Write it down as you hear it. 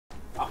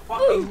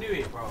fucking knew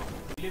it, bro.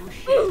 You little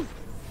shit.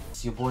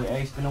 It's your boy A.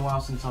 It's been a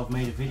while since I've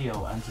made a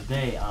video, and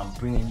today I'm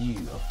bringing you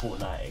a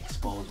Fortnite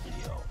exposed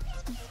video.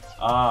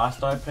 I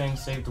started playing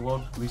Save the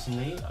World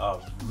recently. I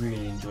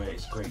really enjoy it.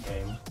 It's a great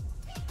game.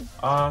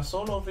 I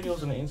saw a lot of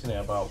videos on the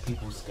internet about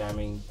people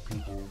scamming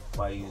people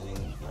by using,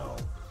 you know,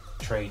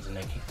 trades, and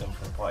they kick them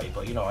from the party.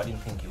 But you know, I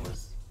didn't think it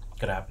was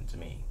gonna happen to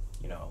me,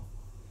 you know.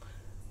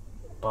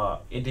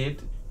 But it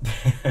did.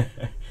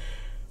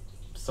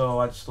 So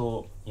I just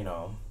thought, you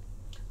know,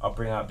 I'll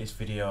bring out this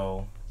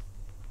video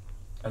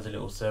as a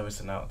little service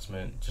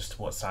announcement, just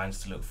what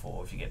signs to look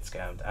for if you get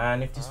scammed.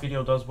 And if this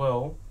video does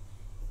well,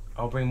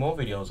 I'll bring more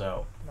videos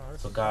out.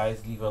 So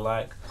guys, leave a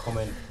like,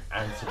 comment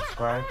and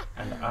subscribe,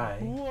 and I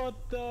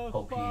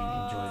hope you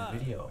enjoy the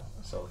video.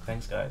 So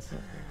thanks guys.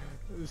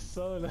 What's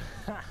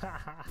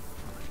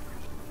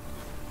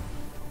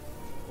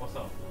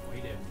up? What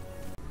you doing?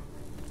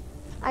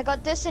 I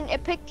got this in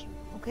Epic,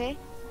 okay?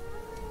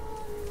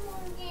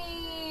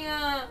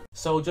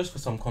 So just for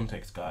some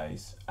context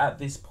guys, at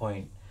this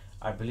point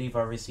I believe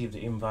I received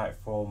an invite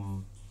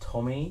from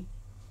Tommy.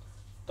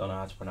 Don't know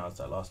how to pronounce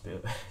that last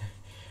bit.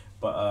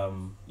 But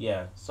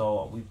yeah,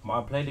 so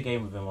I played a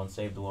game with him on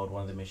Save the World,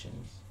 one of the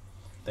missions.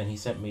 Then he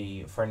sent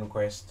me a friend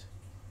request.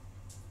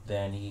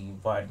 Then he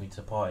invited me to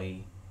the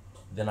party.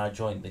 Then I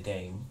joined the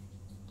game.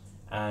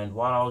 And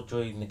while I was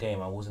joining the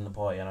game, I was in the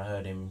party and I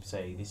heard him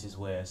say, "This is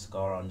where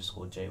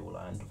Scar_J will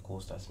land." Of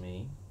course, that's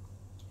me.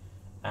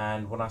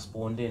 And when I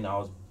spawned in, I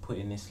was put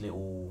in this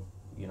little,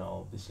 you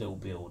know, this little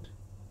build.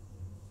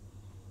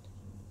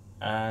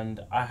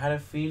 And I had a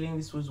feeling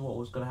this was what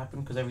was going to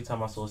happen, because every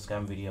time I saw a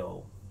scam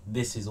video,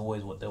 this is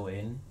always what they were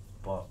in.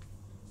 But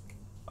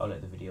I'll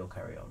let the video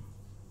carry on.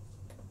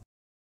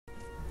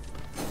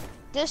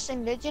 This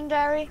in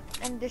Legendary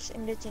and this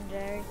in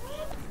Legendary.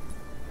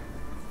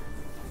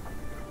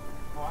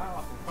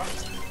 Wow,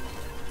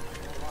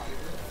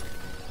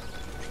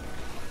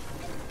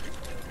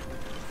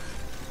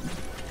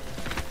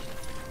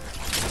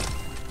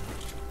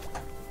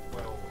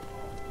 well,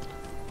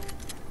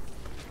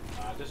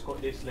 I just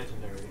got this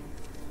legendary.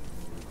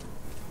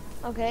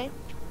 Okay,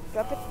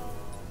 drop it.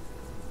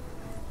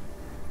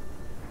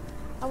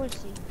 I will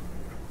see.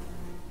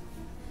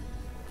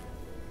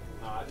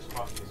 No, I just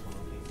passed this one.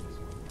 I'm keeping this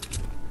one.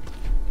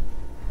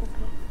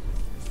 Okay.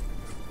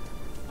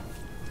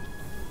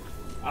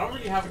 I don't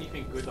really have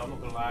anything good, I'm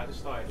not gonna lie. I just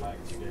started like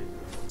 2 days ago.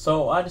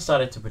 So I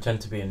decided to pretend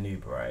to be a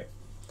noob, right?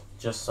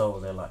 Just so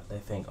they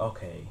think,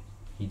 okay,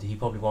 he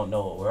probably won't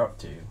know what we're up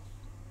to.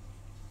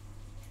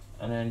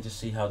 And then just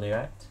see how they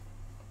act.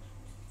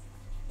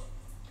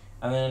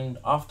 And then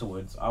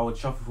afterwards, I would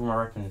shuffle through my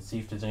weapons and see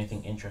if there's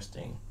anything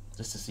interesting,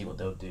 just to see what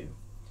they'll do.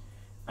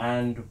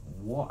 And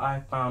what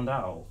I found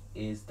out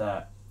is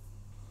that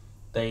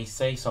they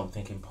say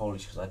something in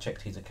Polish, because I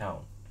checked his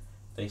account.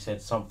 They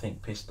said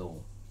something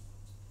pistol.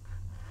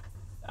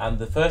 And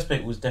the first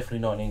bit was definitely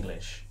not in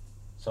English.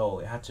 So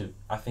it had to,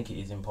 I think it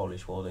is in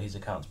Polish, well his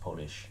account's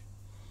Polish.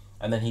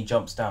 And then he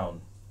jumps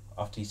down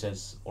after he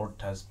says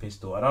Ortaz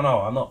pistol. I don't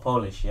know, I'm not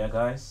Polish, yeah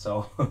guys?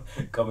 So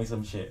got me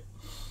some shit.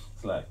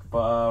 It's like,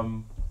 but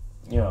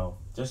you know,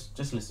 just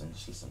listen,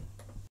 just listen.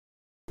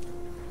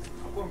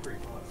 I'm going pretty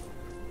fast.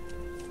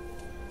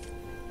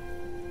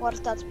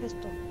 Ortaz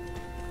pistol.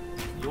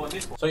 You want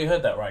this one? So you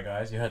heard that right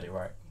guys, you heard it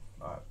right.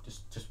 Alright,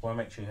 just wanna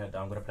make sure you heard that.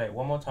 I'm gonna play it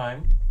one more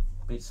time,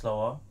 a bit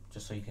slower,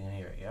 just so you can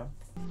hear it, yeah?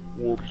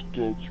 Whoa,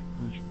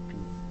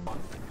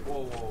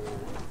 whoa, whoa.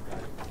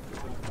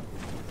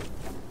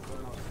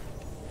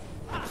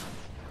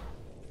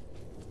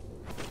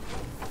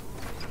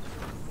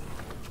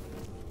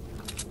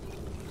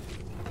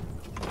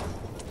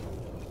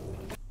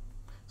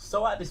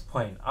 So at this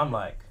point, I'm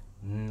like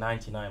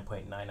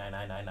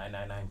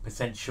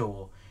 99.9999999%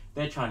 sure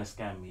they're trying to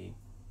scam me.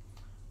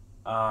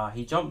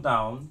 He jumped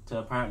down to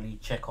apparently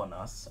check on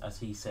us, as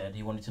he said.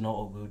 He wanted to know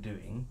what we were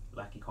doing,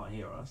 like he can't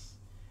hear us.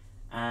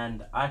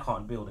 And I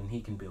can't build and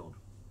he can build.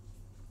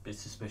 Bit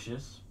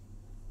suspicious.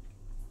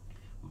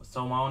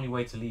 So my only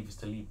way to leave is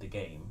to leave the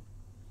game.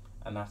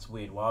 And that's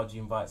weird. Why would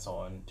you invite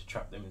someone to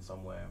trap them in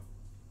somewhere?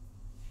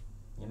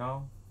 You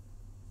know?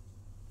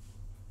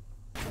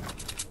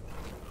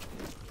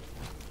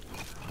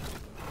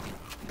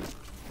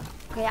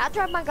 Okay, I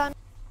dropped my gun.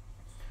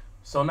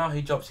 So now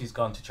he drops his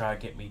gun to try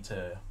to get me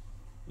to,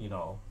 you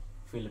know,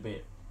 feel a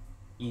bit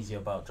easier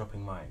about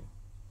dropping mine.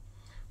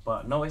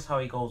 But notice how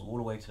he goes all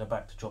the way to the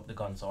back to drop the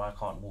gun, so I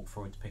can't walk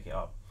through to pick it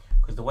up.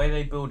 Because the way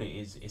they build it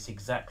is, it's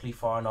exactly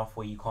far enough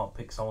where you can't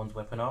pick someone's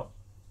weapon up.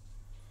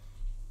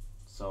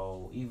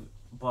 So,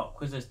 but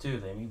because there's two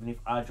of them, even if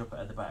I drop it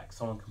at the back,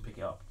 someone can pick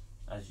it up,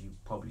 as you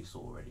probably saw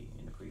already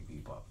in the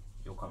preview, but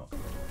you'll come up.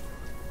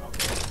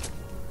 Okay.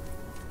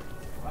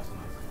 Well, that's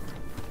nice.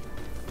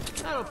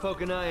 I don't poke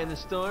an eye in the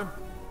storm.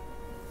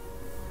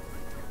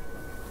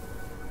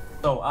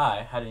 So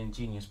I had an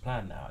ingenious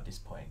plan now at this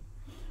point.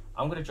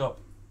 I'm going to drop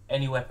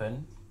any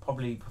weapon,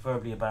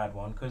 preferably a bad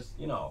one, because,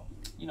 you know,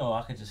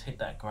 I could just hit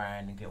that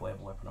grind and get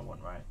whatever weapon I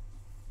want, right?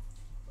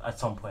 At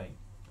some point.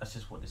 That's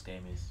just what this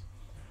game is.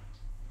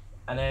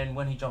 And then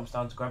when he jumps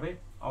down to grab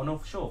it, I'll know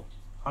for sure.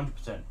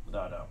 100%,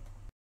 without a doubt.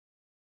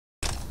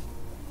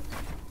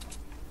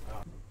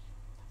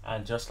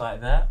 And just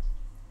like that,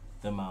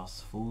 the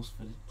mouse falls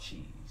for the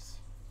cheese.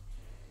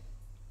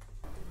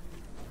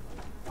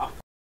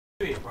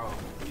 Do it, bro.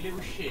 You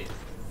little shit.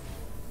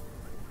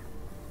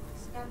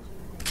 Yeah,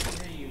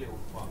 you little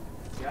fuck.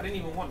 See, I didn't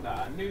even want that.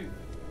 I knew.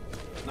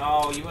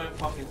 No, you weren't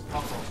fucking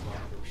fuck off, bro.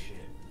 Little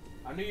shit.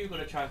 I knew you were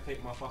gonna try and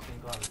take my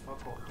fucking gun.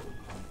 Fuck off, little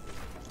cunt.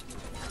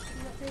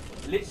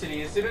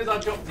 Literally, as soon as I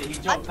dropped it, he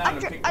jumped down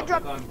and picked up the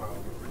gun, bro.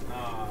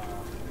 Nah,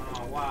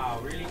 nah, wow,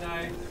 really,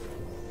 guys?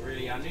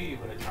 Really, I knew you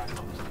were gonna try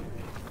something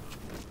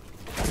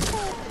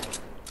stupid.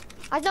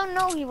 I don't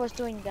know he was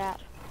doing that.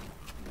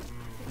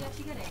 Did you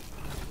actually get it?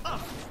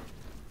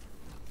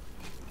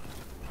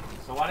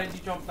 So why did you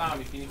jump down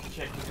if you need to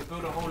check? You could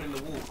build a hole in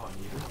the wall, can't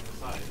you? On the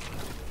side.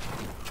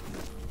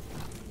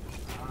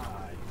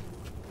 Alright.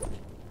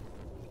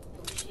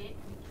 Oh shit.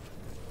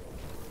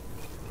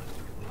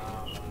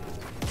 Nah, man.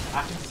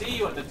 I can see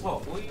you at the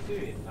top. What are you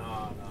doing?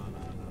 No.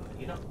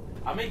 You know,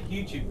 I make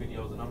YouTube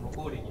videos and I'm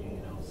recording you,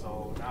 you know,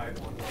 so now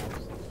everyone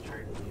knows not to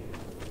trade with you.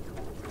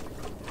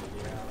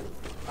 Yeah.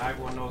 Now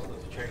everyone knows not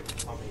to trade with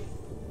Tommy.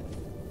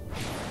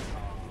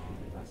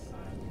 That's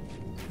sad.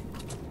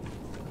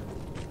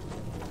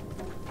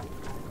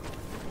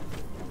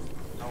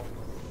 No.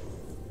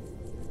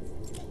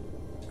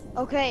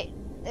 Okay,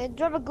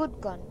 drop a good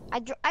gun. I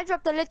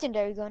dropped a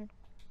legendary gun.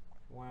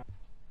 Wow.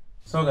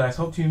 So guys,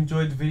 hope you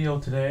enjoyed the video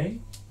today.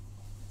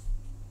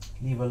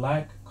 Leave a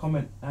like,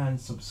 comment and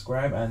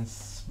subscribe, and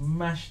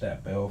smash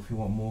that bell if you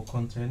want more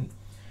content.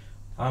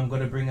 I'm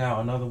going to bring out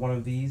another one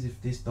of these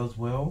if this does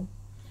well.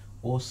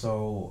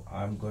 Also,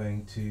 I'm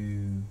going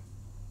to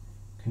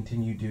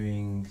continue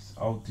doing,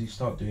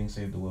 start doing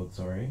Save the World,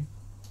 sorry,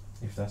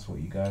 if that's what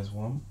you guys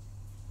want.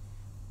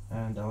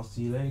 And I'll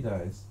see you later,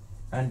 guys.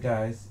 And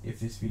guys, if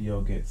this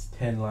video gets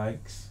 10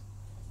 likes,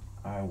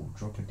 I will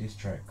drop a diss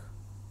track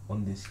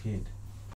on this kid.